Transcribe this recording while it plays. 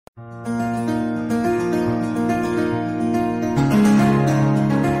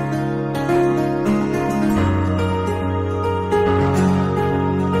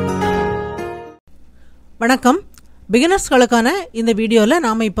வணக்கம். பிகினர்ஸ்களுக்கான இந்த வீடியோவில்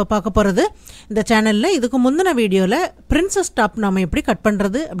நாம் இப்போ பார்க்க போகிறது, இந்த சேனலில் இதுக்கு முந்தின வீடியோவில் பிரின்சஸ் டாப் நாம் எப்படி கட்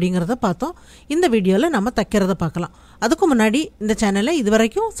பண்ணுறது அப்படிங்கிறத பார்த்தோம். இந்த வீடியோவில் நம்ம தைக்கிறத பார்க்கலாம். அதுக்கு முன்னாடி இந்த சேனலை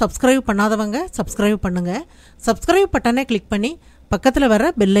இதுவரைக்கும் சப்ஸ்கிரைப் பண்ணாதவங்க சப்ஸ்கிரைப் பண்ணுங்கள். சப்ஸ்கிரைப் பட்டனை கிளிக் பண்ணி பக்கத்தில்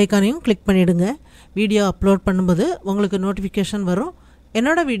வர பெல் ஐக்கானையும் கிளிக் பண்ணிவிடுங்க. வீடியோ அப்லோட் பண்ணும்போது உங்களுக்கு நோட்டிஃபிகேஷன் வரும்.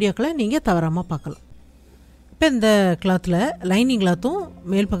 என்னோடய வீடியோக்களை நீங்கள் தவறாமல் பார்க்கலாம். இப்போ இந்த கிளாத்தில் லைனிங் கிளாத்தும்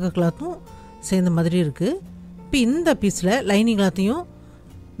மேல் பக்க கிளாத்தும் சேர்ந்த மாதிரி இருக்குது. இப்போ இந்த பீஸில் லைனிங் கிளாத்தையும்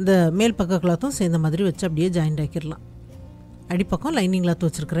இந்த மேல் பக்க கிளாத்தும் சேர்ந்த மாதிரி வச்சு அப்படியே ஜாயிண்ட் ஆக்கிடலாம். அடிப்பக்கம் லைனிங் கிளாத்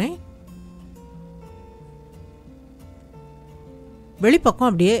வச்சுருக்கிறேன், வெளிப்பக்கம்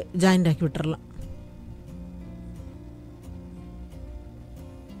அப்படியே ஜாயிண்ட் ஆக்கி விட்டுறலாம்.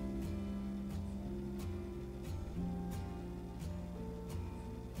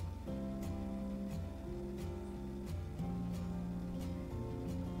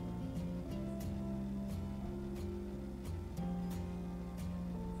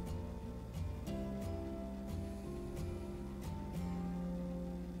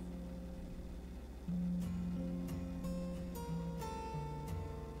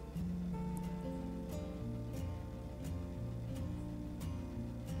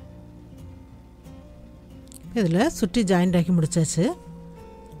 இதில் சுற்றி ஜாயிண்ட் ஆக்கி முடிச்சாச்சு.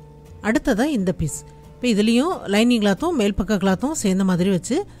 அடுத்ததான் இந்த பீஸ். இப்போ இதுலேயும் லைனிங் கிளாத்தும் மேல் பக்க கிளாத்தும் சேர்ந்த மாதிரி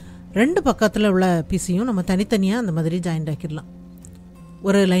வச்சு ரெண்டு பக்கத்தில் உள்ள பீஸையும் நம்ம தனித்தனியாக அந்த மாதிரி ஜாயிண்ட் ஆக்கிடலாம்.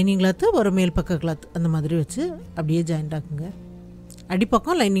 ஒரு லைனிங் கிளாத்து ஒரு மேல் பக்க கிளாத் அந்த மாதிரி வச்சு அப்படியே ஜாயிண்ட் ஆக்குங்க.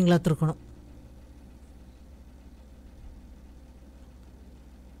 அடிப்பக்கம் லைனிங் கிளாத் இருக்கணும்.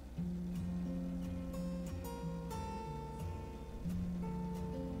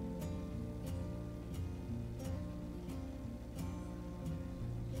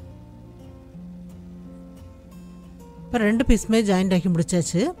 இப்போ ரெண்டு பீஸுமே ஜாயிண்ட் ஆக்கி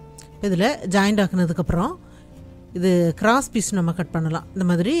முடிச்சாச்சு. இதில் ஜாயிண்ட் ஆக்கினதுக்கப்புறம் இது கிராஸ் பீஸ் நம்ம கட் பண்ணலாம். இந்த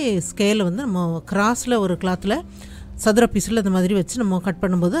மாதிரி ஸ்கேலை வந்து நம்ம கிராஸில் ஒரு கிளாத்தில் சதுர பீஸில் இந்த மாதிரி வச்சு நம்ம கட்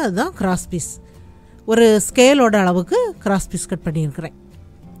பண்ணும்போது அதுதான் கிராஸ் பீஸ். ஒரு ஸ்கேலோட அளவுக்கு கிராஸ் பீஸ் கட் பண்ணியிருக்கிறேன்.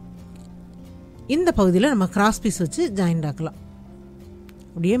 இந்த பகுதியில் நம்ம கிராஸ் பீஸ் வச்சு ஜாயிண்ட் ஆக்கலாம்.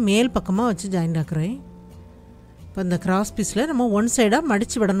 அப்படியே மேல் பக்கமாக வச்சு ஜாயிண்ட் ஆக்குறேன். இப்போ இந்த கிராஸ் பீஸில் நம்ம ஒன் சைடாக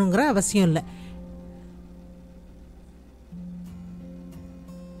மடித்து விடணுங்கிற அவசியம் இல்லை.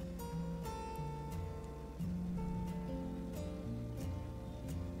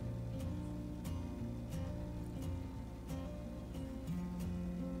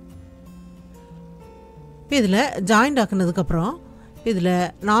 இப்போ இதில் ஜாயிண்ட் ஆக்குனதுக்கப்புறம் இதில்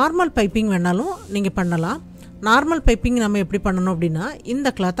நார்மல் பைப்பிங் வேணாலும் நீங்கள் பண்ணலாம். நார்மல் பைப்பிங் நம்ம எப்படி பண்ணணும் அப்படின்னா, இந்த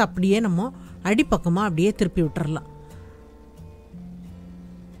கிளாத்தை அப்படியே நம்ம அடிப்பக்கமாக அப்படியே திருப்பி விட்டுறலாம்.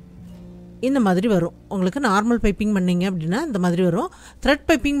 இந்த மாதிரி வரும். உங்களுக்கு நார்மல் பைப்பிங் பண்ணிங்க அப்படின்னா இந்த மாதிரி வரும். த்ரெட்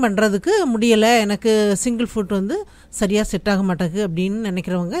பைப்பிங் பண்ணுறதுக்கு முடியலை, எனக்கு சிங்கிள் ஃபுட் வந்து சரியாக செட் ஆக மாட்டேங்குது அப்படின்னு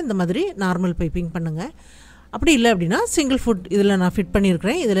நினைக்கிறவங்க இந்த மாதிரி நார்மல் பைப்பிங் பண்ணுங்கள். அப்படி இல்லை அப்படின்னா சிங்கிள் ஃபுட் இதில் நான் ஃபிட்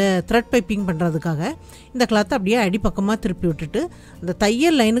பண்ணியிருக்கிறேன். இதில் த்ரெட் பைப்பிங் பண்ணுறதுக்காக இந்த கிளாத்தை அப்படியே அடிப்பக்கமாக திருப்பி விட்டுட்டு அந்த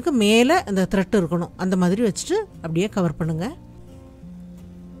தையல் லைனுக்கு மேலே அந்த த்ரெட் இருக்கணும், அந்த மாதிரி வச்சுட்டு அப்படியே கவர் பண்ணுங்கள்.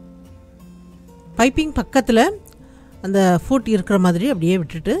 பைப்பிங் பக்கத்தில் அந்த ஃபுட் இருக்கிற மாதிரி அப்படியே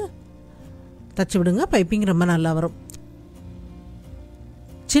விட்டுட்டு தச்சு விடுங்க. பைப்பிங் ரொம்ப நல்லா வரும்.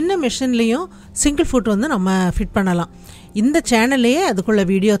 சின்ன மிஷின்லேயும் சிங்கிள் ஃபுட் வந்து நம்ம ஃபிட் பண்ணலாம். இந்த சேனல்லையே அதுக்குள்ள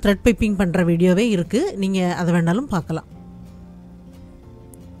வீடியோ த்ரெட் பைப்பிங் பண்ணுற வீடியோவே இருக்குது, நீங்கள் அதை வேணாலும் பார்க்கலாம்.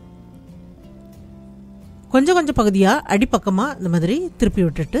 கொஞ்சம் கொஞ்சம் பகுதியாக அடிப்பக்கமாக இந்த மாதிரி திருப்பி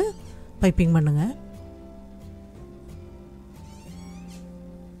விட்டுட்டு பைப்பிங் பண்ணுங்கள்.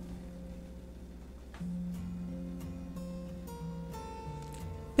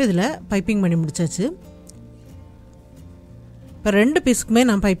 இதில் பைப்பிங் பண்ணி முடிச்சாச்சு. இப்போ ரெண்டு பீஸுக்குமே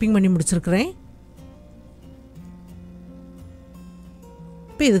நான் பைப்பிங் பண்ணி முடிச்சிருக்கிறேன்.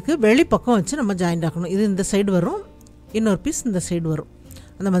 இப்போ இதுக்கு வெளிப்பக்கம் வச்சு நம்ம ஜாயிண்ட் ஆக்கணும். இது இந்த சைடு வரும், இன்னொரு பீஸ் இந்த சைடு வரும்.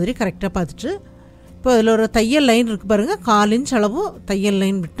 அந்த மாதிரி கரெக்டாக பார்த்துட்டு இப்போ அதில் ஒரு தையல் லைன் இருக்குது பாருங்கள், 1/4 இன்ச் அளவு தையல்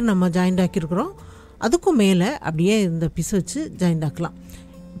லைன் விட்டு நம்ம ஜாயிண்ட் ஆக்கியிருக்கிறோம். அதுக்கும் மேலே அப்படியே இந்த பீஸ் வச்சு ஜாயிண்ட் ஆக்கலாம்.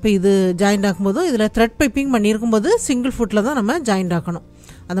 இப்போ இது ஜாயிண்ட் ஆக்கும்போதும் இதில் த்ரெட் பைப்பிங் பண்ணியிருக்கும்போது சிங்கிள் ஃபுட்டில் தான் நம்ம ஜாயிண்ட் ஆக்கணும்.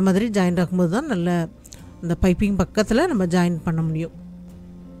 அந்த மாதிரி ஜாயிண்ட் ஆக்கும்போது தான் நல்ல இந்த பைப்பிங் பக்கத்தில் நம்ம ஜாயின் பண்ண முடியும்.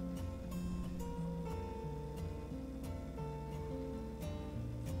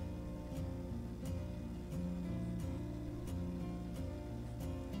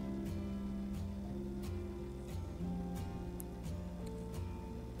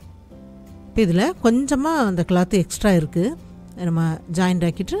 இப்போ இதில் கொஞ்சமாக அந்த கிளாத்து எக்ஸ்ட்ரா இருக்குது, நம்ம ஜாயிண்ட்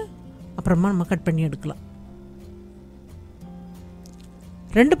ஆக்கிட்டு அப்புறமா நம்ம கட் பண்ணி எடுக்கலாம்.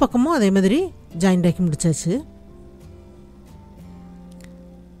 ரெண்டு பக்கமும் அதே மாதிரி ஜாயிண்ட் ஆக்கி முடிச்சாச்சு.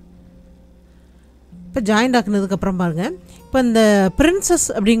 இப்போ ஜாயிண்ட் ஆக்குனதுக்கப்புறம் பாருங்கள், இப்போ இந்த பிரின்சஸ்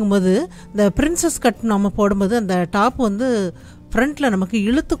அப்படிங்கும்போது இந்த பிரின்சஸ் கட் நம்ம போடும்போது அந்த டாப் வந்து ஃப்ரண்ட்டில் நமக்கு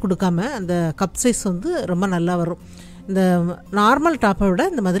இழுத்து கொடுக்காம அந்த கப் சைஸ் வந்து ரொம்ப நல்லா வரும். இந்த நார்மல் டாப்பை விட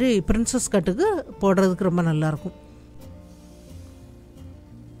இந்த மாதிரி பிரின்சஸ் கட்டுக்கு போடுறதுக்கு ரொம்ப நல்லாயிருக்கும்.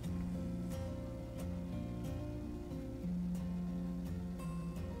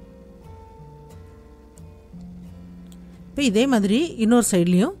 இப்போ இதே மாதிரி இன்னொரு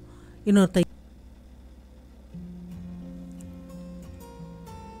சைட்லேயும் இன்னொரு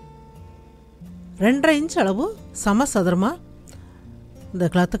 2.5 இன்ச் அளவு சமசதுரமாக இந்த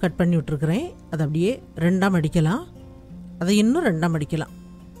கிளாத்தை கட் பண்ணி விட்டுருக்குறேன். அதை அப்படியே 2ஆக மடிக்கலாம், அதை இன்னும் 2ஆக மடிக்கலாம்.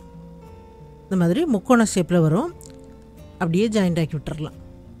 இந்த மாதிரி முக்கோண ஷேப்பில் வரும். அப்படியே ஜாயிண்ட் ஆக்கி விட்டுறலாம்.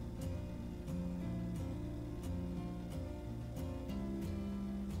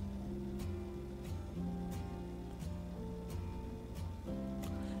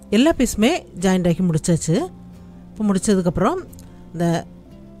 எல்லா பீஸுமே ஜாயிண்ட் ஆக்கி முடிச்சாச்சு. இப்போ முடித்ததுக்கப்புறம் இந்த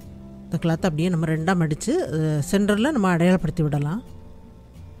கிளாத்தை அப்படியே நம்ம 2ஆக மடித்து சென்டரில் நம்ம அடையாளப்படுத்தி விடலாம்.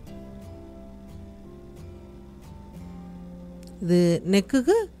 இது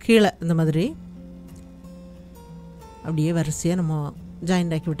நெக்குக்கு கீழே இந்த மாதிரி அப்படியே வரிசையாக நம்ம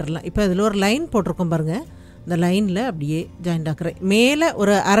ஜாயிண்ட் ஆக்கி விட்டுறலாம். இப்போ இதில் ஒரு லைன் போட்டிருக்கோம் பாருங்கள், இந்த லைனில் அப்படியே ஜாயிண்ட் ஆக்குறேன். மேலே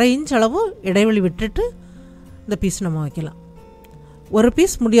ஒரு 1/2 இன்ச் அளவு இடைவெளி விட்டுட்டு இந்த பீஸ் நம்ம வைக்கலாம். ஒரு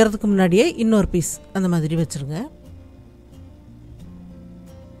பீஸ் முடியறதுக்கு முன்னாடியே இன்னொரு பீஸ் அந்த மாதிரி வச்சுருங்க.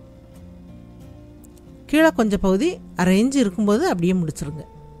 கீழே கொஞ்சம் பகுதி 1/2 இன்ச் இருக்கும்போது அப்படியே முடிச்சிருங்க.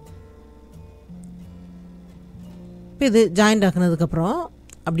 இப்போ இது ஜாயிண்ட் ஆக்குனதுக்கப்புறம்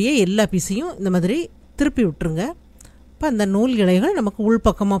அப்படியே எல்லா பீஸையும் இந்த மாதிரி திருப்பி விட்டுருங்க. இப்போ அந்த நூல் இழைகள் நமக்கு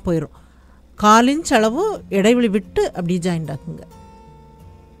உள்பக்கமாக போயிடும். 1/4 இன்ச் அளவு இடைவெளி விட்டு அப்படியே ஜாயிண்ட் ஆக்குங்க.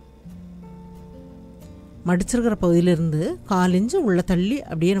 மடிச்சிருக்கிற பகுதியிலேருந்து 1/4 இன்ச்சு உள்ளே தள்ளி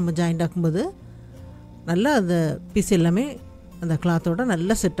அப்படியே நம்ம ஜாயிண்ட் ஆக்கும்போது நல்லா அந்த பீஸ் எல்லாமே அந்த கிளாத்தோட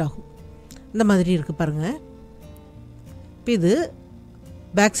நல்லா செட் ஆகும். இந்த மாதிரி இருக்குது பாருங்கள். இப்போ இது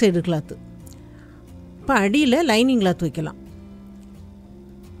பேக் சைடு கிளாத்து. இப்போ அடியில் லைனிங் கிளாத் வைக்கலாம்.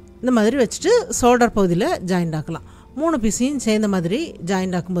 இந்த மாதிரி வச்சுட்டு ஷோல்டர் பகுதியில் ஜாயிண்ட் ஆக்கலாம். 3 பீஸையும் சேர்ந்த மாதிரி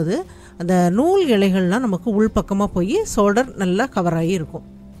ஜாயிண்ட் ஆக்கும்போது அந்த நூல் இழைகள்லாம் நமக்கு உள்பக்கமாக போய் ஷோல்டர் நல்லா கவர் ஆகி இருக்கும்.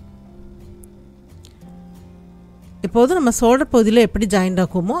 இப்போது நம்ம ஷோல்டர் பகுதியில் எப்படி ஜாயிண்ட்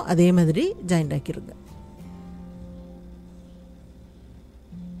ஆக்குவோமோ அதே மாதிரி ஜாயிண்ட் ஆக்கிடுங்க.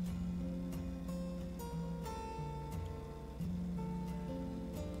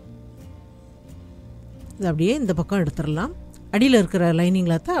 இது அப்படியே இந்த பக்கம் எடுத்துடலாம். அடியில் இருக்கிற லைனிங்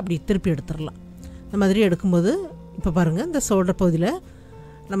கிளாத்தை அப்படி திருப்பி எடுத்துடலாம். இந்த மாதிரி எடுக்கும்போது இப்போ பாருங்கள், இந்த ஷோல்டர் பகுதியில்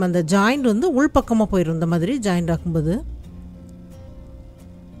நம்ம அந்த ஜாயிண்ட் வந்து உள்பக்கமாக போயிடும். இந்த மாதிரி ஜாயிண்ட் ஆக்கும்போது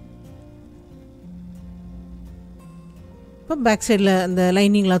இப்போ பேக் சைடில் அந்த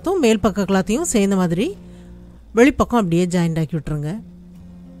லைனிங் கிளாத்தும் மேல் பக்க கிளாத்தையும் சேர்ந்த மாதிரி வெளிப்பக்கம் அப்படியே ஜாயிண்ட் ஆக்கி விட்டுருங்க.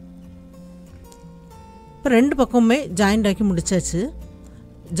 இப்போ 2 பக்கமுமே ஜாயிண்ட் ஆக்கி முடித்தாச்சு.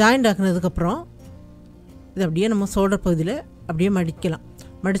 ஜாயிண்ட் ஆக்குனதுக்கப்புறம் இது அப்படியே நம்ம ஷோல்டர் பகுதியில் அப்படியே மடிக்கலாம்.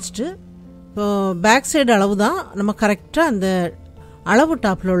 மடிச்சுட்டு இப்போது பேக் சைடு அளவு தான் நம்ம கரெக்டாக அந்த அளவு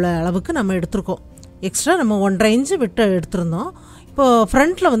டாப்பில் உள்ள அளவுக்கு நம்ம எடுத்துருக்கோம். எக்ஸ்ட்ரா நம்ம 1.5 இன்ச்சு விட்டு எடுத்திருந்தோம். இப்போது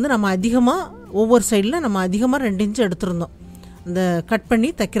ஃப்ரண்ட்டில் வந்து நம்ம அதிகமாக ஒவ்வொரு சைடில் நம்ம அதிகமாக 2 இன்ச்சு எடுத்திருந்தோம். அந்த கட் பண்ணி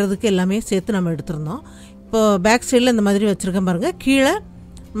தைக்கிறதுக்கு எல்லாமே சேர்த்து நம்ம எடுத்திருந்தோம். இப்போது பேக் சைடில் இந்த மாதிரி வச்சுருக்கேன் பாருங்கள். கீழே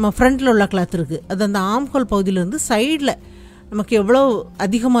நம்ம ஃப்ரண்ட்டில் உள்ள கிளாத் இருக்குது. அது அந்த ஆம்ஹோல் பகுதியிலேருந்து சைடில் நமக்கு எவ்வளோ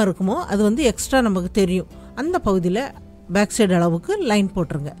அதிகமாக இருக்குமோ அது வந்து எக்ஸ்ட்ரா நமக்கு தெரியும். அந்த பகுதியில் பேக் சைடு அளவுக்கு லைன்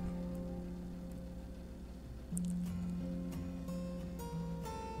போட்டுருங்க.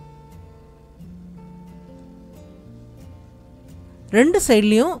 ரெண்டு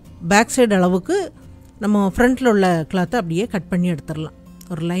சைட்லேயும் பேக் சைடு அளவுக்கு நம்ம ஃப்ரண்ட்டில் உள்ள கிளாத்தை அப்படியே கட் பண்ணி எடுத்துடலாம்.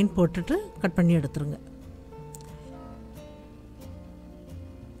 ஒரு லைன் போட்டுட்டு கட் பண்ணி எடுத்துருங்க.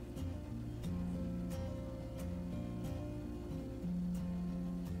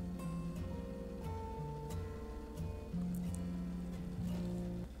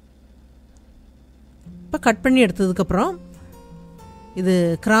 இப்போ கட் பண்ணி எடுத்ததுக்கப்புறம் இது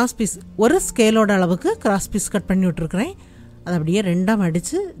கிராஸ் பீஸ் ஒரு ஸ்கேலோட அளவுக்கு கிராஸ் பீஸ் கட் பண்ணி விட்டுருக்குறேன். அதை அப்படியே 2ஆக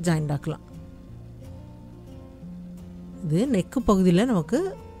மடித்து ஜாயிண்ட் ஆக்கலாம். இது நெக்கு பகுதியில் நமக்கு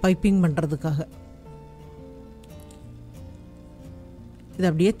பைப்பிங் பண்ணுறதுக்காக இதை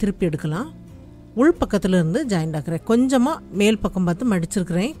அப்படியே திருப்பி எடுக்கலாம். உள் பக்கத்தில் இருந்து ஜாயிண்ட் ஆக்குறேன். கொஞ்சமாக மேல் பக்கம் பார்த்து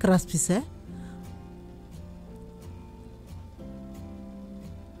மடிச்சிருக்கிறேன் கிராஸ் பீஸை.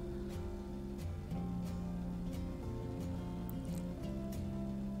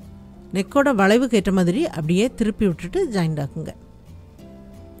 நெக்கோட வளைவுக்கு ஏற்ற மாதிரி அப்படியே திருப்பி விட்டுட்டு ஜாயிண்ட் ஆக்குங்க.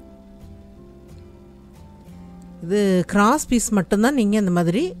 இது கிராஸ் பீஸ் மட்டும்தான் நீங்கள் இந்த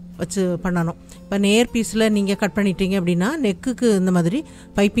மாதிரி வச்சு பண்ணணும். இப்போ நேர் பீஸில் நீங்கள் கட் பண்ணிட்டீங்க அப்படின்னா நெக்குக்கு இந்த மாதிரி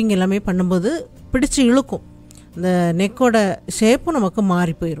பைப்பிங் எல்லாமே பண்ணும்போது பிடிச்சி இழுக்கும், இந்த நெக்கோட ஷேப்பும் நமக்கு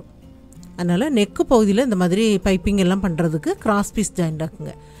மாறி போயிடும். அதனால் நெக்கு பகுதியில் இந்த மாதிரி பைப்பிங் எல்லாம் பண்ணுறதுக்கு கிராஸ் பீஸ் ஜாயிண்ட்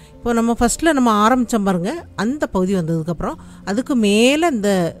ஆக்குங்க. இப்போ நம்ம ஃபஸ்ட்டில் நம்ம ஆரம்பித்தோம் பாருங்கள், அந்த பகுதி வந்ததுக்கப்புறம் அதுக்கு மேலே இந்த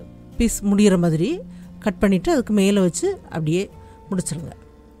பீஸ் முடிகிற மாதிரி கட் பண்ணிவிட்டு அதுக்கு மேலே வச்சு அப்படியே முடிச்சிருங்க.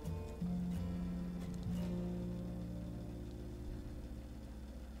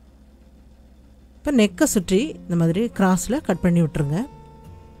 இப்போ நெக்கை சுற்றி இந்த மாதிரி கிராஸில் கட் பண்ணி விட்டுருங்க.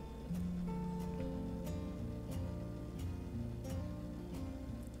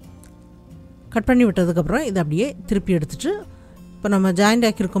 கட் பண்ணி விட்டதுக்கப்புறம் இதை அப்படியே திருப்பி எடுத்துகிட்டு இப்போ நம்ம ஜாயிண்ட்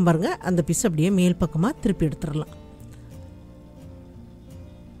ஆக்கியிருக்கோம் பாருங்கள், அந்த பீஸ் அப்படியே மேல் பக்கமாக திருப்பி எடுத்துடலாம்.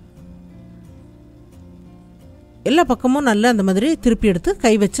 எல்லா பக்கமும் நல்லா அந்த மாதிரி திருப்பி எடுத்து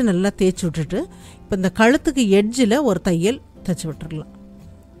கை வச்சு நல்லா தேய்ச்சி விட்டுட்டு இப்போ இந்த கழுத்துக்கு எட்ஜில் ஒரு தையல் தைச்சி விட்டுடலாம்.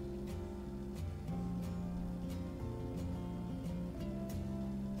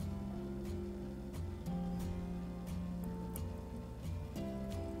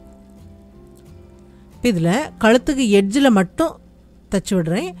 இதில் கழுத்துக்கு எட்ஜில் மட்டும் தைச்சி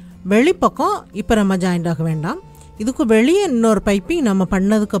விடுறேன். வெளிப்பக்கம் இப்போ நம்ம ஜாயிண்ட் ஆக வேண்டாம், இதுக்கு வெளியே இன்னொரு பைப்பிங் நம்ம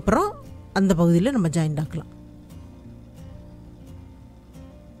பண்ணதுக்கப்புறம் அந்த பகுதியில் நம்ம ஜாயிண்ட் ஆக்கலாம்.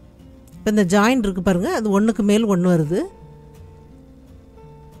 இப்போ இந்த ஜாயிண்ட் இருக்குது பாருங்கள், அது ஒன்றுக்கு மேல் ஒன்று வருது.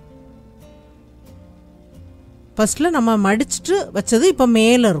 ஃபஸ்ட்டில் நம்ம மடிச்சுட்டு வச்சது இப்போ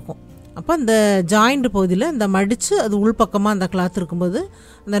மேலே இருக்கும். அப்போ அந்த ஜாயிண்ட் பகுதியில் இந்த மடித்து அது உள்பக்கமாக அந்த கிளாத் இருக்கும்போது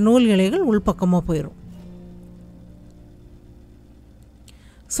அந்த நூல் இலைகள் உள்பக்கமாக போயிடும்.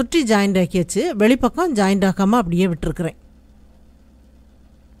 சுற்றி ஜாயிண்ட் ஆக்கியாச்சு, வெளிப்பக்கம் ஜாயிண்ட் ஆக்காமல் அப்படியே விட்டுருக்குறேன்.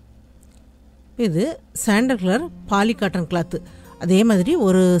 இது sandal colour poly cotton cloth, அதே மாதிரி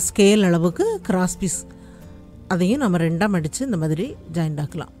ஒரு ஸ்கேல் அளவுக்கு கிராஸ் பீஸ், அதையும் நம்ம ரெண்டாக மடித்து இந்த மாதிரி ஜாயிண்ட்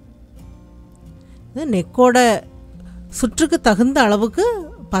ஆக்கலாம். இது நெக்கோட சுற்றுக்கு தகுந்த அளவுக்கு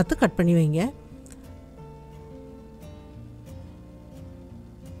பார்த்து கட் பண்ணி வைங்க.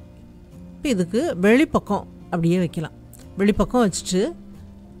 இப்போ இதுக்கு வெளிப்பக்கம் அப்படியே வைக்கலாம். வெளிப்பக்கம் வச்சுட்டு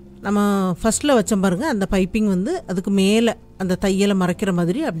நம்ம ஃபஸ்ட்டில் வச்சோம் பாருங்கள், அந்த பைப்பிங் வந்து அதுக்கு மேலே அந்த தையலை மறைக்கிற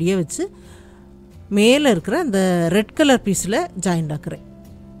மாதிரி அப்படியே வச்சு மேலே இருக்கிற அந்த ரெட் கலர் பீஸில் ஜாயிண்ட் ஆக்குறேன்.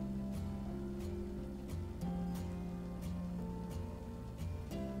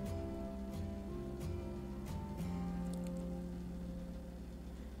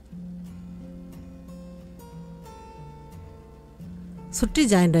 சுற்றி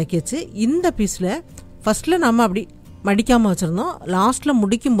ஜாயிண்ட் ஆக்கியாச்சு. இந்த பீஸில் ஃபஸ்ட்டில் நம்ம அப்படி மடிக்காமல் வச்சுருந்தோம், லாஸ்ட்டில்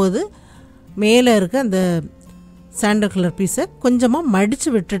முடிக்கும்போது மேலே இருக்க அந்த சாண்டல் கலர் பீஸை கொஞ்சமாக மடித்து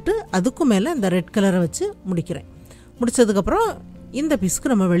விட்டுட்டு அதுக்கும் மேலே அந்த ரெட் கலரை வச்சு முடிக்கிறேன். முடித்ததுக்கப்புறம் இந்த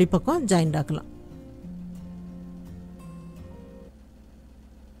பீஸுக்கு நம்ம வெளிப்பக்கம் ஜாயிண்ட் ஆக்கலாம்.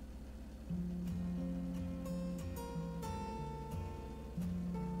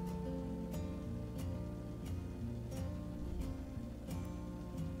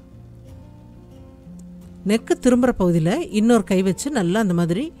 நெக்கு திரும்புகிற பகுதியில் இன்னொரு கை வச்சு நல்லா அந்த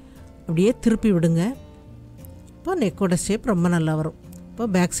மாதிரி அப்படியே திருப்பி விடுங்க. இப்போ நெக்கோட ஷேப் ரொம்ப நல்லா வரும். இப்போ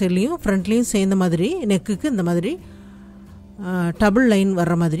பேக் சைட்லேயும் ஃப்ரண்ட்லேயும் சேர்ந்த மாதிரி நெக்குக்கு இந்த மாதிரி டபுள் லைன்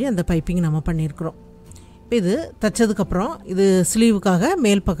வர்ற மாதிரி அந்த பைப்பிங் நம்ம பண்ணியிருக்கிறோம். இப்போ இது தைச்சதுக்கப்புறம் இது ஸ்லீவுக்காக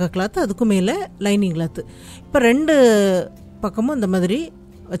மேல் பக்க கிளாத்து, அதுக்கும் மேலே லைனிங் கிளாத்து. இப்போ ரெண்டு பக்கமும் இந்த மாதிரி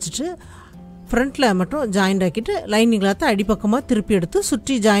வச்சுட்டு ஃப்ரண்ட்டில் மட்டும் ஜாயிண்ட் ஆக்கிட்டு லைனிங் கிளாத்தை அடிப்பக்கமாக திருப்பி எடுத்து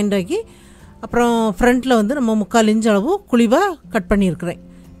சுற்றி ஜாயிண்ட் ஆக்கி அப்புறம் ஃப்ரண்ட்டில் வந்து நம்ம 3/4 இன்ச் அளவு குழிவாக கட் பண்ணியிருக்கிறேன்.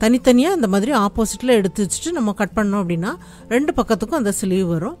 தனித்தனியாக இந்த மாதிரி ஆப்போசிட்டில் எடுத்து வச்சுட்டு நம்ம கட் பண்ணோம் அப்படின்னா ரெண்டு பக்கத்துக்கும் அந்த ஸ்லீவ்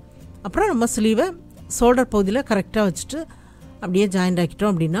வரும். அப்புறம் நம்ம ஸ்லீவை ஷோல்டர் பகுதியில் கரெக்டாக வச்சுட்டு அப்படியே ஜாயிண்ட்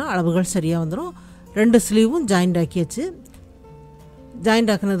ஆக்கிட்டோம் அப்படின்னா அளவுகள் சரியாக வந்துடும். ரெண்டு ஸ்லீவும் ஜாயிண்ட் ஆக்கியாச்சு.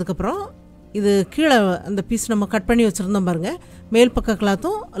 ஜாயிண்ட் ஆக்கினதுக்கப்புறம் இது கீழே அந்த பீஸ் நம்ம கட் பண்ணி வச்சுருந்தோம் பாருங்கள், மேல் பக்க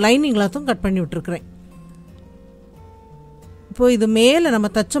கிளாத்தும் லைனிங் கிளாத்தும் கட் பண்ணி விட்டுருக்குறேன். இப்போது இது மேலே நம்ம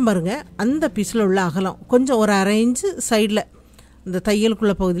தச்சோம் பாருங்கள், அந்த பீஸில் உள்ள அகலம் கொஞ்சம் ஒரு 1/2 இன்ச்சு சைடில் இந்த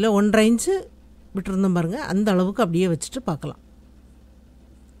தையலுக்குள்ள பகுதியில் 1/2 இன்ச்சு விட்டுருந்தோம் பாருங்கள், அந்த அளவுக்கு அப்படியே வச்சுட்டு பார்க்கலாம்.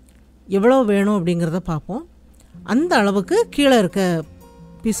 எவ்வளோ வேணும் அப்படிங்கிறத பார்ப்போம். அந்த அளவுக்கு கீழே இருக்க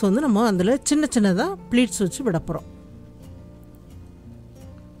பீஸ் வந்து நம்ம அதில் சின்ன சின்னதாக ப்ளீட்ஸ் வச்சு விட போகிறோம்.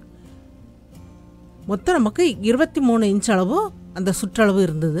 மொத்தம் நமக்கு 23 இன்ச் அளவு அந்த சுற்றளவு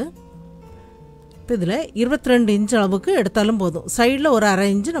இருந்தது. இப்போ இதில் 22 இன்ச் அளவுக்கு எடுத்தாலும் போதும். சைடில் ஒரு 1/2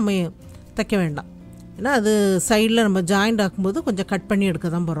 இன்ச்சு நம்ம தைக்க வேண்டாம், ஏன்னா அது சைடில் நம்ம ஜாயிண்ட் ஆக்கும்போது கொஞ்சம் கட் பண்ணி எடுக்க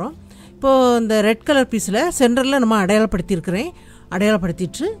தான் போகிறோம். இப்போது இந்த ரெட் கலர் பீஸில் சென்டரில் நம்ம அடையாளப்படுத்தியிருக்கிறேன்.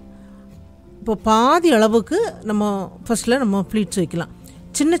 அடையாளப்படுத்திட்டு இப்போ பாதி அளவுக்கு நம்ம ஃபஸ்ட்டில் நம்ம ப்ளீட்ஸ் வைக்கலாம்.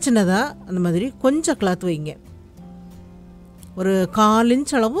 சின்ன சின்னதாக அந்த மாதிரி கொஞ்சம் கிளாத் வைங்க. ஒரு 1/4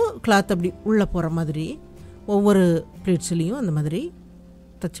 இன்ச் அளவு கிளாத் அப்படி உள்ளே போகிற மாதிரி ஒவ்வொரு ப்ளீட்ஸ்லேயும் அந்த மாதிரி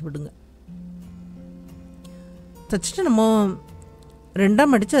தைச்சி விடுங்க. தைச்சிட்டு நம்ம 2ஆக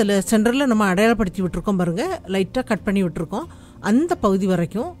மடித்து அதில் சென்டரில் நம்ம அடையாளப்படுத்தி விட்டுருக்கோம் பாருங்கள், லைட்டாக கட் பண்ணி விட்டுருக்கோம். அந்த பகுதி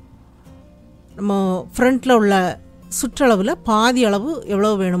வரைக்கும் நம்ம ஃப்ரண்ட்டில் உள்ள சுற்றளவில் பாதி அளவு எவ்வளோ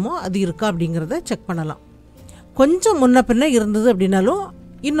வேணுமோ அது இருக்கா அப்படிங்கிறத செக் பண்ணலாம். கொஞ்சம் முன்ன பின்ன இருந்தது அப்படின்னாலும்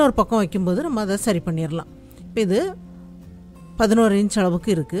இன்னொரு பக்கம் வைக்கும்போது நம்ம அதை சரி பண்ணிடலாம். இப்போ இது 11 இன்ச் அளவுக்கு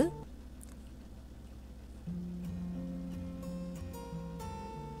இருக்குது.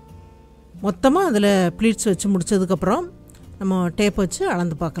 மொத்தமாக அதில் ப்ளீட்ஸ் வச்சு முடித்ததுக்கப்புறம் நம்ம டேப் வச்சு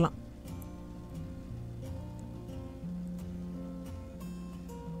அளந்து பார்க்கலாம்.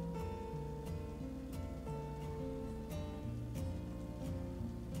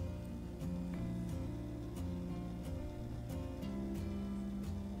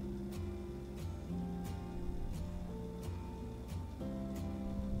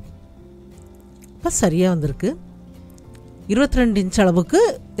 இப்போ சரியாக வந்திருக்கு. 22 இன்ச் அளவுக்கு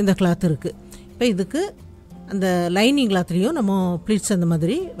இந்த கிளாத் இருக்குது. இப்போ இதுக்கு அந்த லைனிங் கிளாத்லேயும் நம்ம ப்ளீட்ஸ் அந்த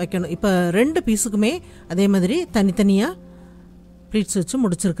மாதிரி வைக்கணும். இப்போ 2 பீஸுக்குமே அதே மாதிரி தனித்தனியாக ப்ளீட்ஸ் வச்சு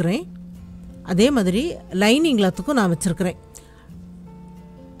முடிச்சிருக்கிறேன். அதே மாதிரி லைனிங் கிளாத்துக்கும் நான் வச்சுருக்கிறேன்.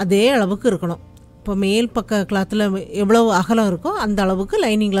 அதே அளவுக்கு இருக்கணும். இப்போ மேல் பக்க கிளாத்தில் எவ்வளோ அகலம் இருக்கோ அந்த அளவுக்கு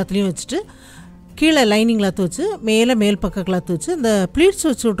லைனிங் கிளாத்லேயும் வச்சுட்டு கீழே லைனிங் கிளாத் வச்சு மேல் பக்க கிளாத் வச்சு இந்த ப்ளீட்ஸ்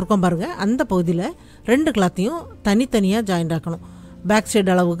வச்சு விட்ருக்கோம் பாருங்கள், அந்த பகுதியில் 2 கிளாத்தையும் தனித்தனியாக ஜாயிண்ட் ஆக்கணும். பேக்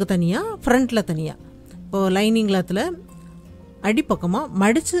சைடு அளவுக்கு தனியாக, ஃப்ரண்ட்டில் தனியாக. இப்போது லைனிங் கிளாத்தில் அடிப்பக்கமாக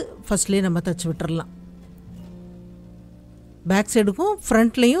மடித்து ஃபஸ்ட்லேயே நம்ம தைச்சி விட்டுறலாம். பேக் சைடுக்கும்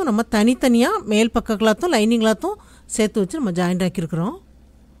ஃப்ரண்ட்லேயும் நம்ம தனித்தனியாக மேல் பக்க கிளாத்தும் லைனிங் கிளாத்தும் சேர்த்து வச்சு நம்ம ஜாயிண்ட் ஆக்கியிருக்கிறோம்.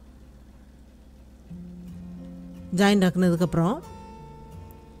 ஜாயிண்ட் ஆக்குனதுக்கப்புறம்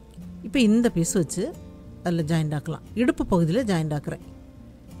இப்போ இந்த பீஸ் வச்சு அதில் ஜாயிண்ட் ஆக்கலாம். இடுப்பு பகுதியில் ஜாயிண்ட் ஆக்குறேன்.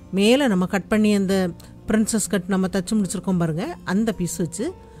 மேலே நம்ம கட் பண்ணி அந்த பிரின்சஸ் கட் நம்ம தச்சு முடிச்சிருக்கோம் பாருங்கள், அந்த பீஸ் வச்சு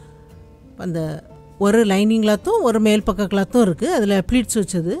அந்த ஒரு லைனிங் கிளாத்தும் ஒரு மேல் பக்க கிளாத்தும் இருக்குது, அதில் ப்ளீட்ஸ்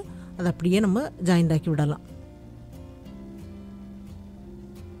வச்சது அதை அப்படியே நம்ம ஜாயிண்ட் ஆக்கி விடலாம்.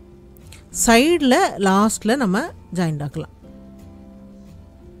 சைடில் லாஸ்ட்டில் நம்ம ஜாயிண்ட் ஆக்கலாம்.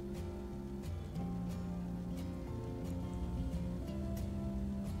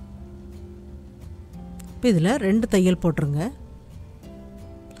 இப்போ இதில் 2 தையல் போட்டுருங்க.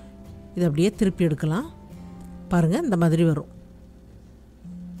 இது அப்படியே திருப்பி எடுக்கலாம். பாருங்கள், இந்த மாதிரி வரும்.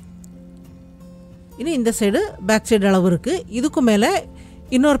 இனி இந்த சைடு பேக் சைடு அளவு இருக்குது. இதுக்கு மேலே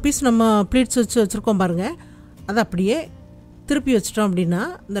இன்னொரு பீஸ் நம்ம ப்ளீட்ஸ் வச்சு வச்சுருக்கோம் பாருங்கள், அதை அப்படியே திருப்பி வச்சிட்டோம் அப்படின்னா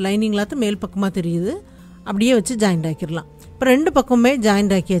இந்த லைனிங் கிளாத்து மேல் பக்கமாக தெரியுது. அப்படியே வச்சு ஜாயிண்ட் ஆக்கிடலாம். இப்போ 2 பக்கமே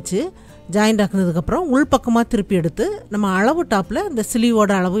ஜாயிண்ட் ஆக்கியாச்சு. ஜாயிண்ட் ஆக்கினதுக்கப்புறம் உள் பக்கமாக திருப்பி எடுத்து நம்ம அளவு டாப்பில் இந்த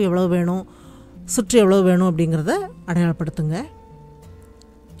ஸ்லீவோட அளவு எவ்வளோ வேணும், சுற்று எவ்வளோ வேணும் அப்படிங்கிறத அடையாளப்படுத்துங்க.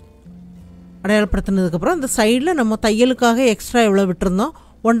 அடையாளப்படுத்தினதுக்கப்புறம் இந்த சைடில் நம்ம தையலுக்காக எக்ஸ்ட்ரா எவ்வளோ விட்டுருந்தோம்,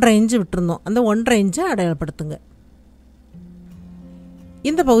 1.5 இன்ச்சு விட்டுருந்தோம், அந்த 1.5 இன்ச்சை அடையாளப்படுத்துங்க.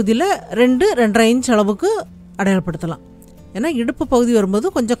 இந்த பகுதியில் 2-2.5 இன்ச் அளவுக்கு அடையாளப்படுத்தலாம். ஏன்னா இடுப்பு பகுதி வரும்போது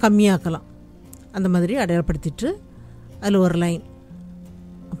கொஞ்சம் கம்மியாக்கலாம். அந்த மாதிரி அடையாளப்படுத்திட்டு அதில் ஒரு லைன்,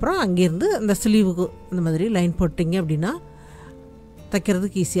 அப்புறம் அங்கேருந்து அந்த ஸ்லீவுக்கு அந்த மாதிரி லைன் போட்டிங்க அப்படின்னா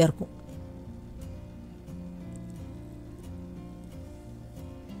தைக்கிறதுக்கு ஈஸியாக இருக்கும்.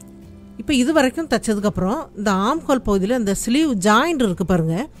 இப்போ இது வரைக்கும் தைச்சதுக்கப்புறம் இந்த ஆம்கோல் பகுதியில் அந்த ஸ்லீவ் ஜாயிண்ட் இருக்குது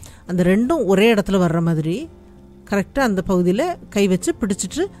பாருங்கள், அந்த 2ம் ஒரே இடத்துல வர்ற மாதிரி கரெக்டாக அந்த பகுதியில் கை வச்சு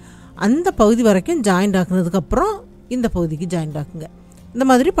பிடிச்சிட்டு அந்த பகுதி வரைக்கும் ஜாயிண்ட் ஆக்குனதுக்கப்புறம் இந்த பகுதிக்கு ஜாயிண்ட் ஆக்குங்க. இந்த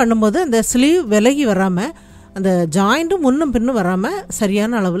மாதிரி பண்ணும்போது அந்த ஸ்லீவ் விலகி வராமல் அந்த ஜாயிண்ட்டும் முன்னும் பின்னும் வராமல்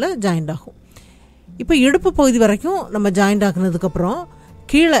சரியான அளவில் ஜாயிண்ட் ஆகும். இப்போ இடுப்பு பகுதி வரைக்கும் நம்ம ஜாயிண்ட் ஆக்குனதுக்கப்புறம்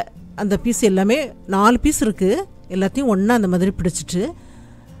கீழே அந்த பீஸ் எல்லாமே 4 பீஸ் இருக்குது, எல்லாத்தையும் ஒன்றா அந்த மாதிரி பிடிச்சிட்டு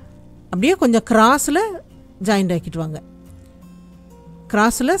அப்படியே கொஞ்சம் கிராஸில் ஜாயிண்ட் ஆக்கிட்டு வாங்க.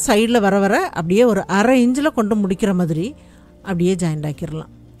 கிராஸில் சைடில் வர வர அப்படியே ஒரு 1/2 இன்ச்சில் கொண்டு முடிக்கிற மாதிரி அப்படியே ஜாயிண்ட்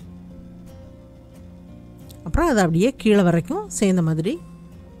ஆக்கிடலாம். அப்புறம் அதை அப்படியே கீழே வரைக்கும் சேர்ந்த மாதிரி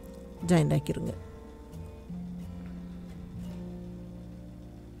ஜாயிண்ட் ஆக்கிடுங்க.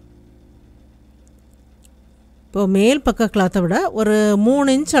 இப்போது மேல் பக்க கிளாத்தை விட ஒரு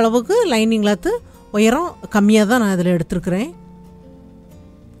 3 இன்ச் அளவுக்கு லைனிங் கிளாத்து உயரம் கம்மியாக தான் நான் இதில் எடுத்துருக்கிறேன்.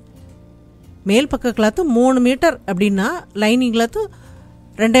 மேல் பக்க கிளாத்து 3 மீட்டர் அப்படின்னா லைனிங் கிளாத்து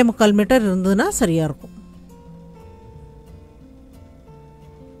 2.25 மீட்டர் இருந்ததுன்னா சரியாக இருக்கும்.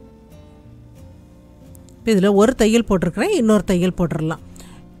 இப்போ இதில் ஒரு தையல் போட்டிருக்கிறேன், இன்னொரு தையல் போட்டுடலாம்.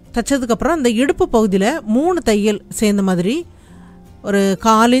 தைச்சதுக்கப்புறம் அந்த இடுப்பு பகுதியில் 3 தையல் சேர்ந்த மாதிரி ஒரு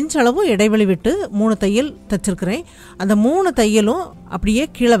 1/4 இன்ச் அளவு இடைவெளி விட்டு 3 தையல் தைச்சிருக்கிறேன். அந்த 3 தையலும் அப்படியே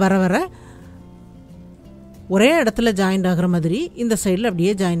கீழே வர வர ஒரே இடத்துல ஜாயிண்ட் ஆகிற மாதிரி இந்த சைடில்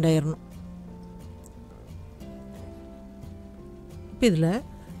அப்படியே ஜாயிண்ட் ஆயிடணும். இப்போ இதில்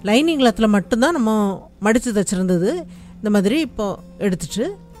லைனிங் கிளாத்தில் மட்டும்தான் நம்ம மடித்து தைச்சிருந்தது. இந்த மாதிரி இப்போ எடுத்துட்டு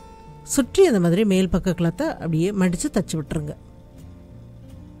சுற்றி அந்த மாதிரி மேல் பக்க கிளாத்தை அப்படியே மடித்து தைச்சி விட்டுருங்க.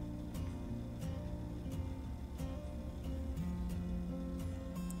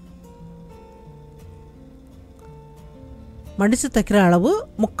 மடித்து தைக்கிற அளவு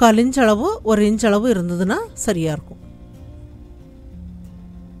 3/4 இன்ச் அளவு 1 இன்ச் அளவு இருந்ததுன்னா சரியாக இருக்கும்.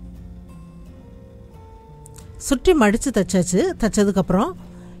 சுற்றி மடித்து தைச்சாச்சு. தைச்சதுக்கப்புறம்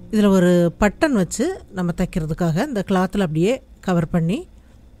இதில் ஒரு பட்டன் வச்சு நம்ம தைக்கிறதுக்காக இந்த கிளாத்தில் அப்படியே கவர் பண்ணி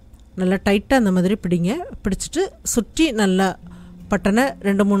நல்லா டைட்டாக அந்த மாதிரி பிடிங்க. பிடிச்சிட்டு சுற்றி நல்லா பட்டனை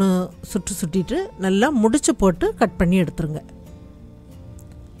 2-3 சுற்று சுற்றிட்டு நல்லா முடிச்சு போட்டு கட் பண்ணி எடுத்துருங்க.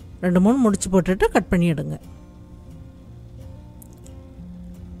 2-3 முடிச்சு போட்டுட்டு கட் பண்ணி எடுங்க.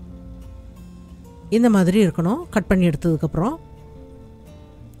 இந்த மாதிரி இருக்கணும். கட் பண்ணி எடுத்ததுக்கப்புறம்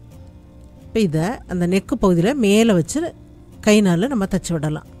இப்போ இதை அந்த நெக்கு பகுதியில் மேலே வச்சு கைனால் நம்ம தைச்சி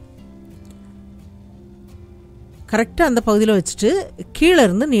விடலாம். கரெக்டாக அந்த பகுதியில் வச்சுட்டு கீழே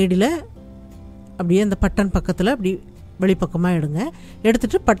இருந்து நீடில் அப்படியே அந்த பட்டன் பக்கத்தில் அப்படி வெளிப்பக்கமாக எடுங்க.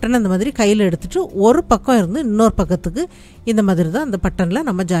 எடுத்துகிட்டு பட்டன் அந்த மாதிரி கையில் எடுத்துகிட்டு ஒரு பக்கம் இருந்து இன்னொரு பக்கத்துக்கு இந்த மாதிரி தான் அந்த பட்டனில்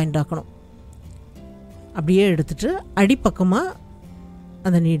நம்ம ஜாயிண்ட் ஆக்கணும். அப்படியே எடுத்துகிட்டு அடிப்பக்கமாக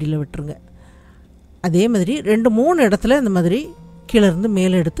அந்த நீடில் விட்டுருங்க. அதே மாதிரி 2-3 இடத்துல இந்த மாதிரி கீழே இருந்து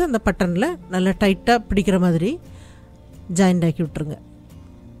மேலே எடுத்து அந்த பட்டனில் நல்லா டைட்டாக பிடிக்கிற மாதிரி ஜாயிண்ட் ஆக்கி விட்டுருங்க.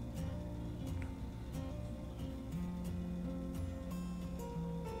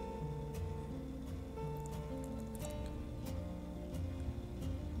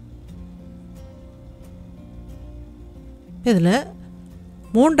 இதில்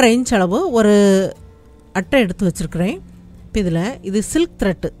 3.5 இன்ச் அளவு ஒரு அட்டை எடுத்து வச்சுருக்கிறேன். இப்போ இதில் இது சில்க்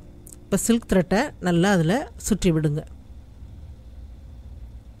த்ரெட்டு. இப்போ சில்க் த்ரெட்டை நல்லா அதில் சுற்றி விடுங்க.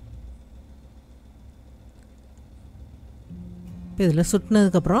 இப்போ இதில்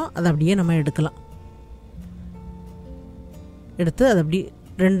சுற்றினதுக்கப்புறம் அதை அப்படியே நம்ம எடுக்கலாம். எடுத்து அதை அப்படி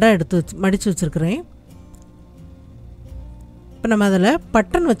 2ஆக எடுத்து மடித்து வச்சுருக்கிறேன். இப்போ நம்ம அதில்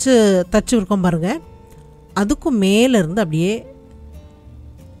பட்டன் வச்சு தச்சு இருக்கோம் பாருங்கள். அதுக்கும் மேலேருந்து அப்படியே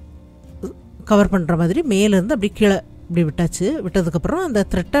கவர் பண்ணுற மாதிரி மேலேருந்து அப்படியே கீழே இப்படி விட்டாச்சு. விட்டதுக்கப்புறம் அந்த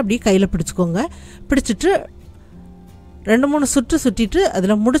த்ரெட்டை அப்படியே கையில் பிடிச்சிக்கோங்க. பிடிச்சிட்டு 2-3 சுற்று சுற்றிட்டு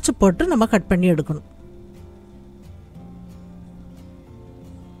அதில் முடிச்சு போட்டு நம்ம கட் பண்ணி எடுக்கணும்.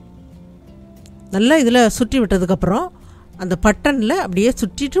 நல்லா இதில் சுற்றி விட்டதுக்கப்புறம் அந்த பட்டனில் அப்படியே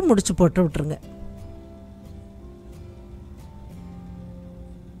சுற்றிட்டு முடிச்சு போட்டு விட்டுருங்க.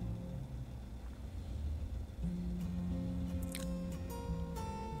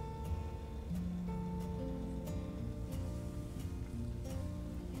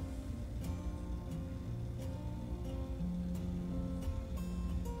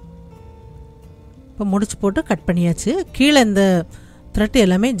 இப்போ முடிச்சு போட்டு கட் பண்ணியாச்சு. கீழே இந்த த்ரெட்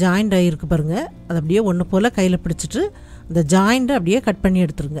எல்லாமே ஜாயிண்ட் ஆகிருக்கு பாருங்கள். அது அப்படியே ஒன்று போல் கையில் பிடிச்சிட்டு அந்த ஜாயிண்ட்டை அப்படியே கட் பண்ணி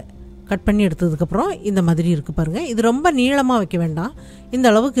எடுத்துருங்க. கட் பண்ணி எடுத்ததுக்கப்புறம் இந்த மாதிரி இருக்குது பாருங்கள். இது ரொம்ப நீளமாக வைக்க வேண்டாம், இந்த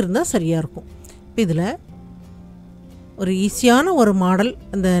அளவுக்கு இருந்தால் சரியாக இருக்கும். இப்போ இதில் ஒரு ஈஸியான ஒரு மாடல்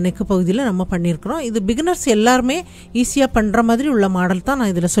அந்த நெக்கு பகுதியில் நம்ம பண்ணியிருக்கிறோம். இது பிகினர்ஸ் எல்லாருமே ஈஸியாக பண்ணுற மாதிரி உள்ள மாடல் தான்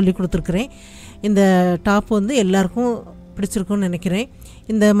நான் இதில் சொல்லி கொடுத்துருக்குறேன். இந்த டாப் வந்து எல்லாருக்கும் பிடிச்சிருக்குன்னு நினைக்கிறேன்.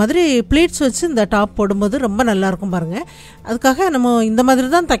 இந்த மாதிரி ப்ளீட்ஸ் வச்சு இந்த டாப் போடும்போது ரொம்ப நல்லாயிருக்கும் பாருங்கள். அதுக்காக நம்ம இந்த மாதிரி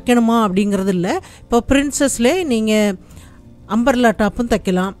தான் தைக்கணுமா அப்படிங்கிறது இல்லை. இப்போ பிரின்சஸ்லே நீங்கள் அம்பர்லா டாப்பும்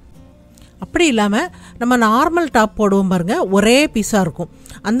தைக்கலாம். அப்படி இல்லாமல் நம்ம நார்மல் டாப் போடுவோம் பாருங்கள், ஒரே பீஸாக இருக்கும்.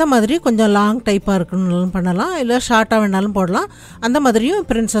 அந்த மாதிரி கொஞ்சம் லாங் டைப்பாக இருக்கணும்னாலும் பண்ணலாம், இல்லை ஷார்ட்டாக வேணாலும் போடலாம். அந்த மாதிரியும்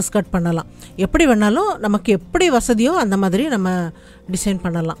பிரின்சஸ் கட் பண்ணலாம். எப்படி வேணாலும் நமக்கு எப்படி வசதியோ அந்த மாதிரி நம்ம டிசைன்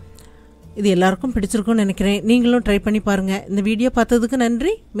பண்ணலாம். இது எல்லாருக்கும் பிடிச்சிருக்கும்னு நினைக்கிறேன். நீங்களும் ட்ரை பண்ணி பாருங்கள். இந்த வீடியோ பார்த்ததுக்கு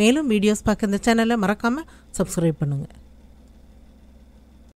நன்றி. மேலும் வீடியோஸ் பார்க்க இந்த சேனலை மறக்காமல் சப்ஸ்கிரைப் பண்ணுங்கள்.